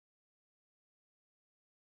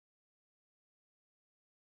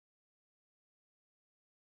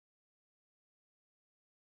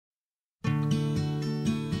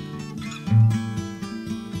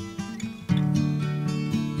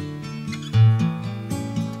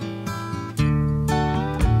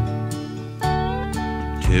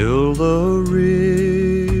till the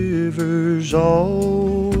rivers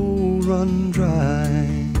all run dry,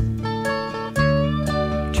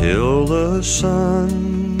 till the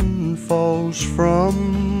sun falls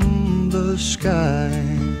from the sky,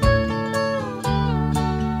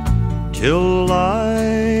 till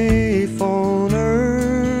life on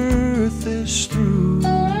earth is through.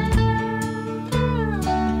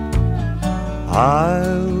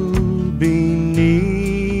 I'll be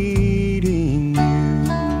needing you.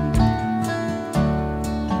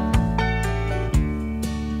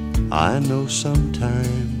 I know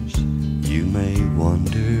sometimes you may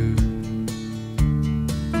wonder,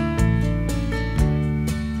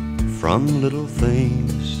 from little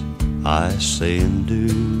things I say and do,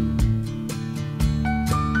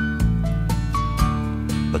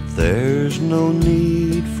 but there's no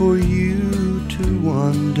need for you to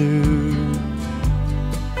wonder.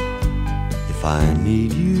 If I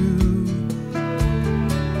need you,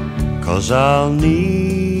 'cause I'll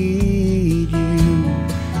need you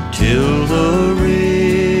till the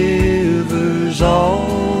rivers all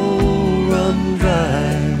run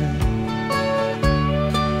dry,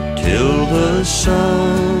 till the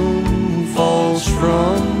sun falls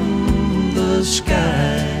from the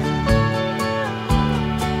sky,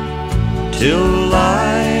 till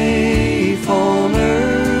life on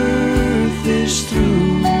earth is through.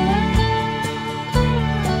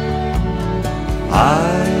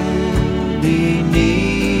 I'll be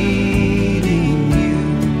needing you.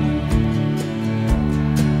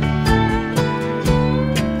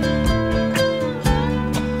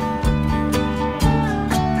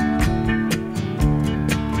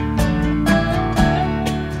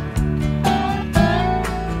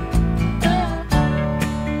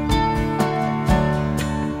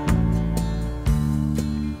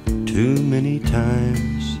 Too many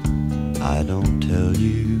times I don't tell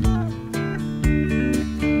you,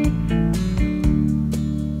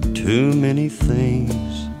 too many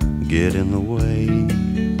things get in the way,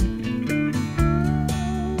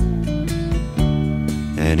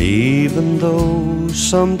 and even though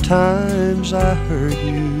sometimes I hurt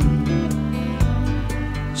you,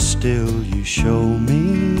 still you show me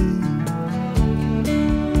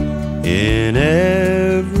in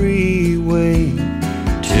every way,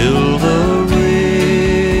 till the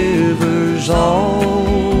rivers all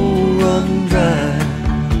run dry,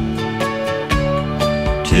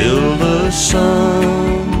 till the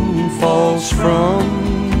sun falls from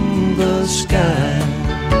the sky,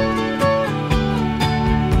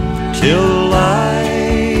 till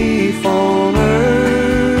life on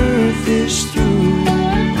earth is through.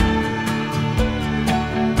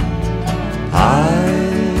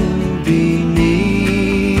 I'll be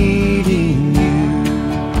needing you.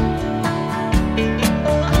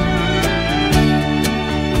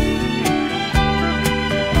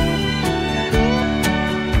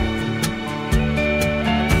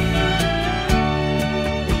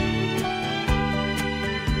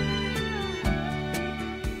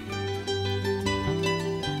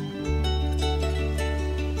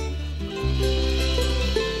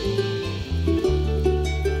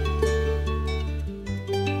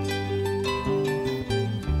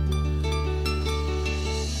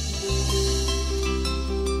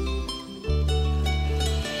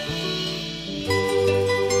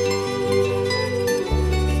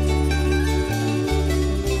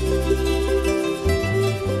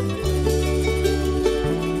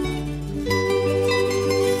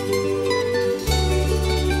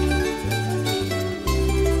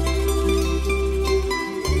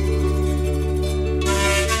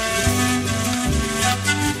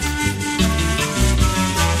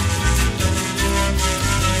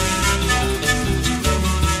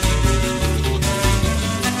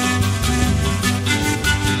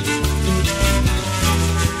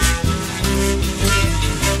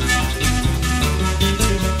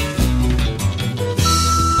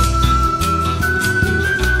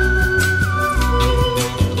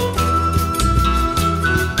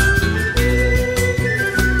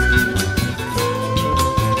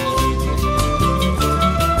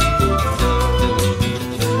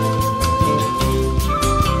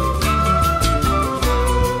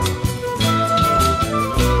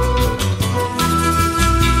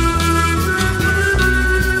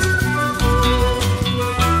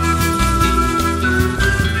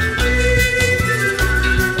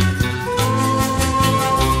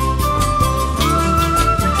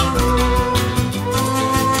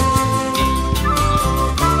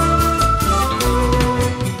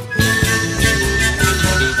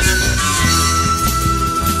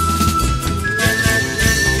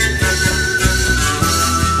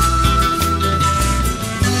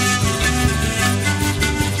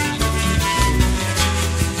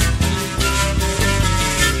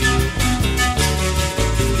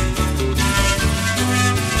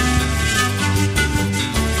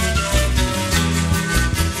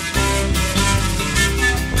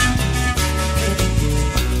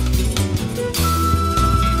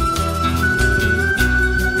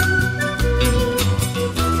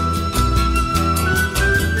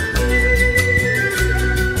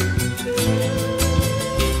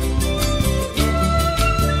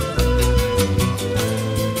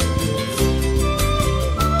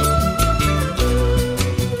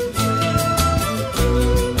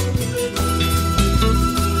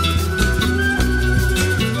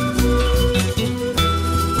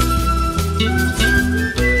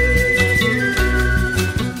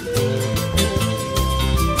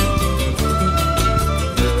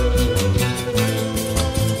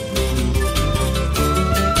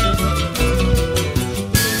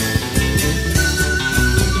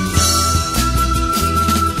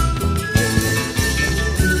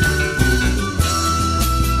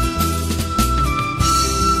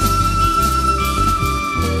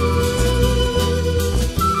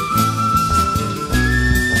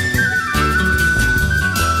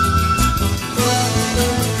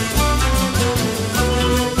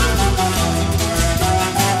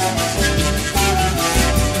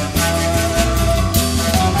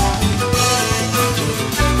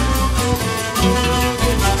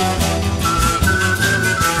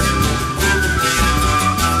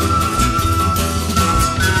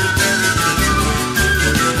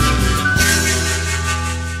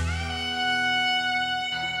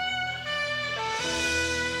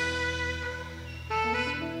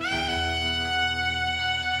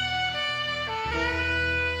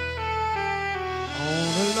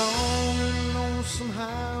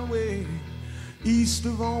 away east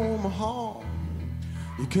of Omaha.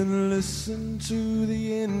 You can listen to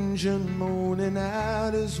the engine moaning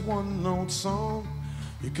out his one-note song.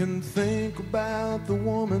 You can think about the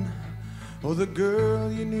woman or the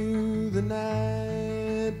girl you knew the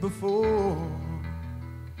night before.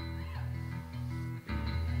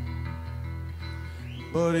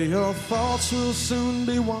 But your thoughts will soon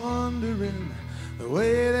be wandering the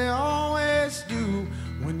way they always do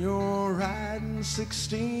when you're riding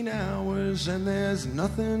 16 hours and there's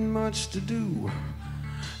nothing much to do.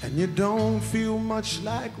 And you don't feel much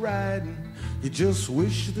like riding, you just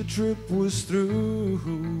wish the trip was through.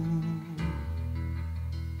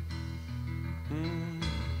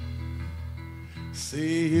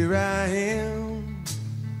 See, here I am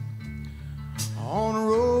on the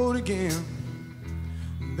road again.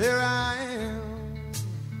 There I am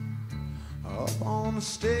up on the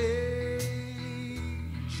stage.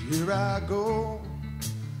 Here I go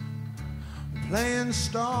playing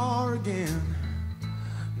star again.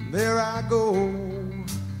 There I go,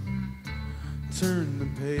 turn the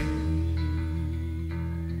page.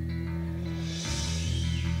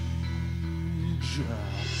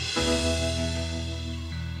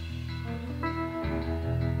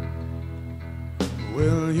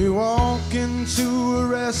 Well, you walk into a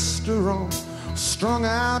restaurant, strung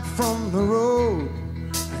out from the road,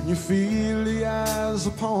 and you feel the eyes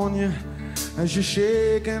upon you as you're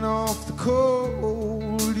shaking off the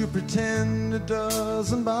cold. You pretend it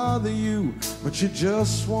doesn't bother you, but you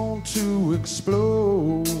just want to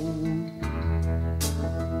explode.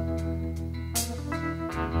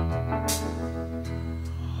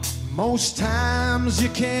 Most times you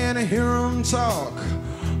can't hear them talk,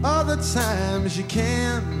 other times you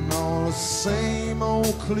can. All the same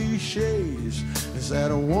old cliches. Is that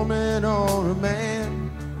a woman or a man?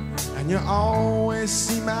 And you always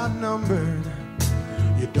seem outnumbered.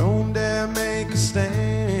 You don't dare make a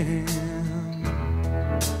stand.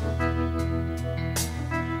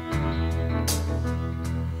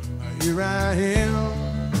 Here I am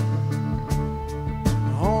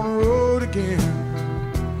on the road again.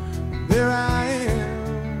 There I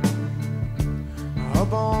am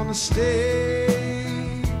up on the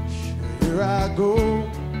stage. Here I go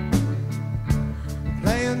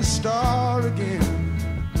playing star again.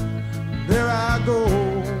 There I go,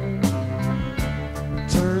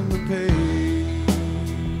 turn the page.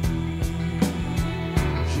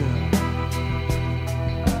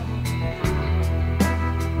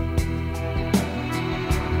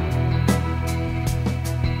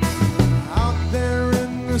 Out there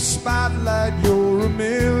in the spotlight, you're a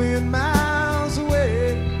million miles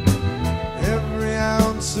away. Every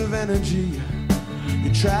ounce of energy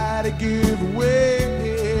you try to give away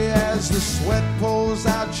as the sweat pours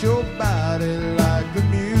out your body like the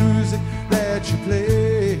music that you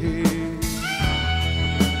play.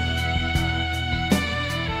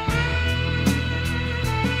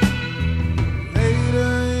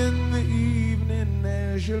 Later in the evening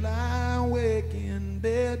as you lie awake in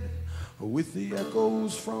bed with the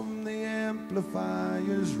echoes from the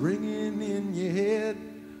amplifiers ringing in your head,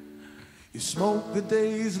 you smoke the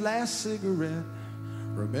day's last cigarette,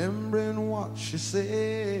 remembering what she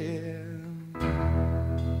said.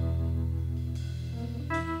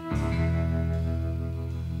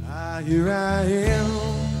 Here I am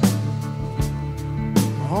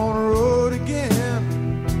on the road again.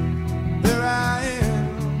 There I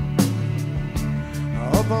am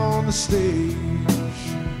up on the stage.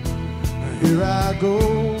 Here I go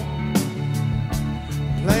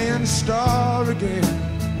playing star again.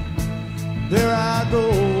 There I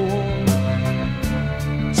go,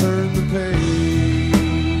 turn the page.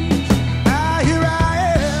 Here I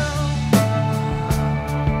am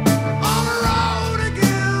on the road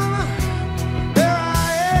again. There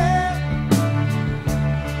I am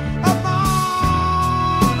up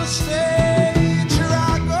on the stage. Here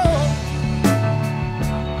I go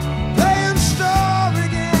playing star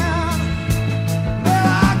again. There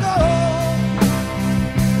I go.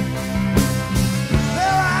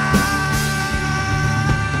 There I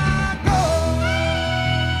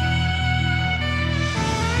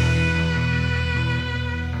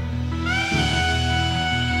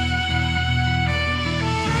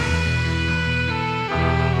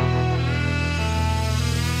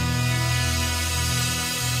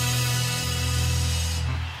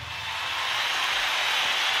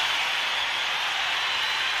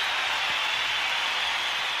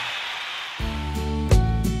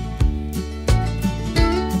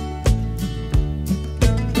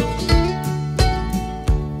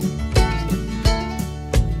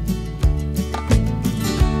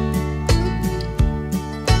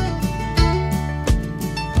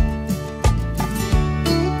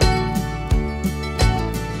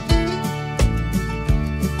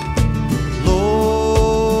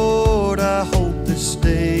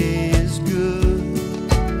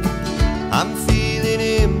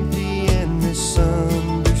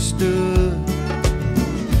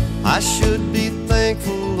should be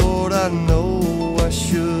thankful, Lord, I know I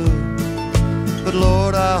should. But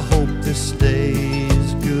Lord, I hope this day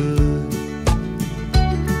is good.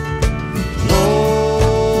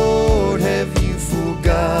 Lord, have you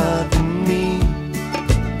forgotten me?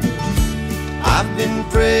 I've been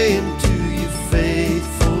praying to you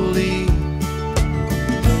faithfully.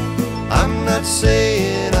 I'm not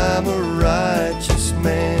saying I'm a righteous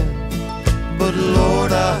man, but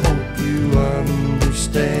Lord, I hope you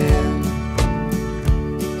understand.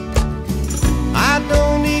 I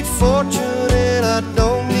don't need fortune and I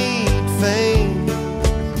don't need fame.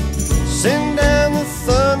 Send down the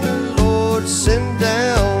thunder, Lord, send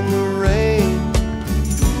down the rain.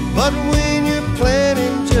 But when you're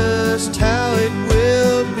planning just how it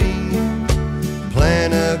will be,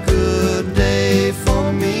 plan a good day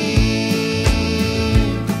for me.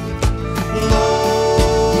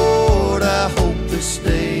 Lord, I hope this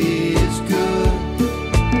day is good.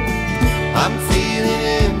 I'm feeling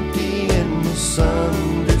empty and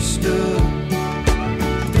misunderstood.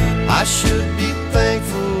 I should be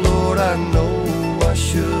thankful, Lord, I know I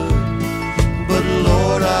should. But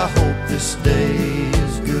Lord, I hope this day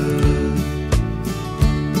is good.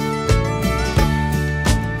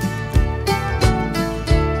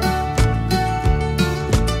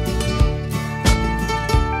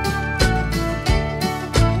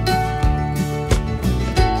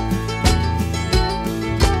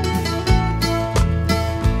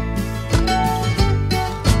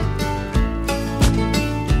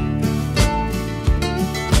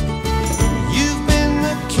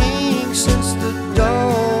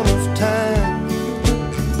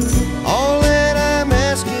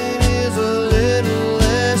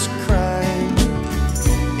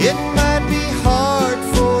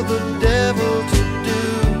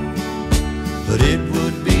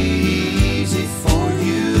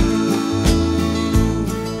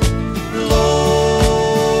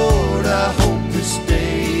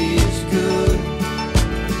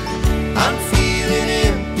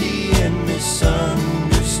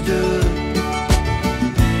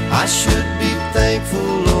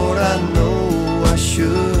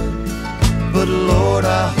 But Lord,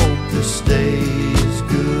 I hope this day is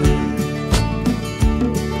good.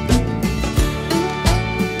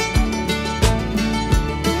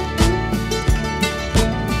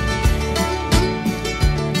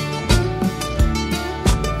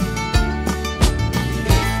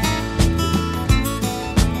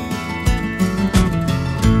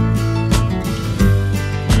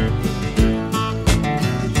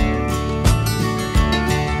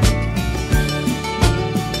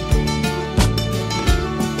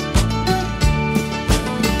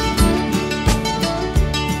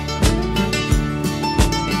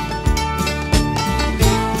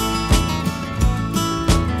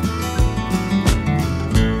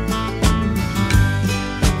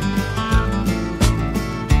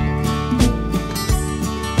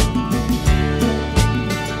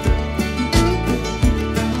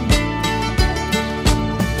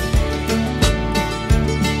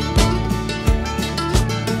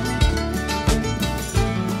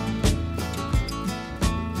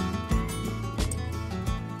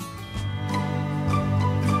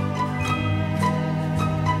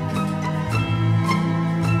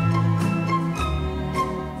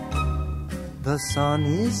 The sun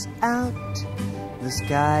is out, the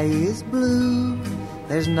sky is blue.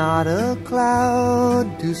 There's not a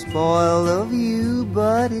cloud to spoil the view,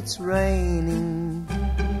 but it's raining,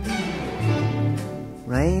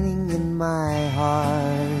 raining in my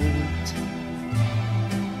heart.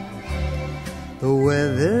 The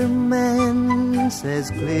weatherman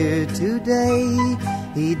says clear today.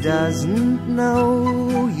 He doesn't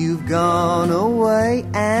know you've gone away,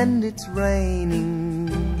 and it's raining,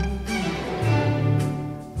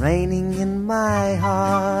 raining in my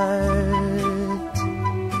heart.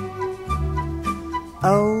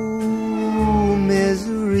 Oh,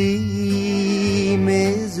 misery,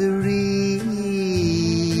 misery,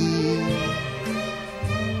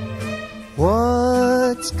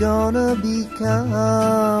 what's gonna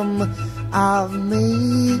become of me?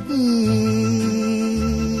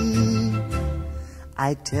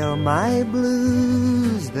 I tell my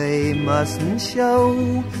blues they mustn't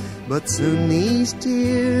show, but soon these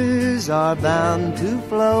tears are bound to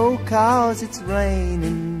flow, 'cause it's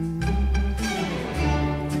raining,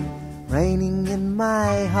 raining in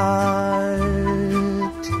my heart.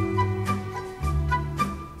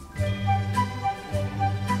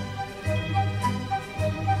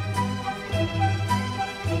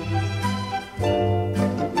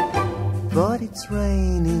 But it's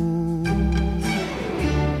raining,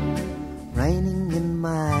 raining in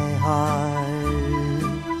my heart.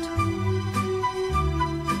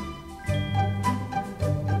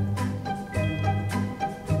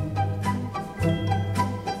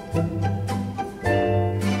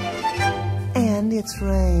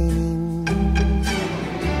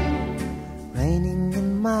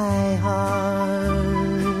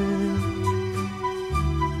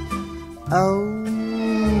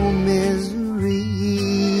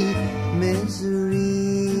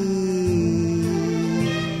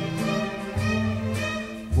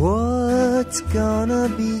 what's gonna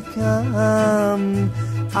become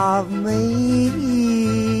of me?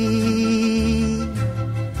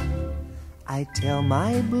 I tell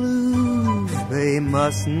my blues they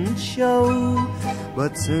mustn't show,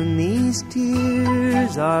 but soon these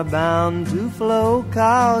tears are bound to flow,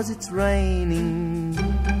 'cause it's raining,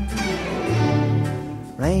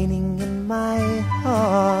 raining in my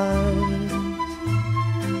heart,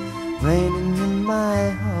 raining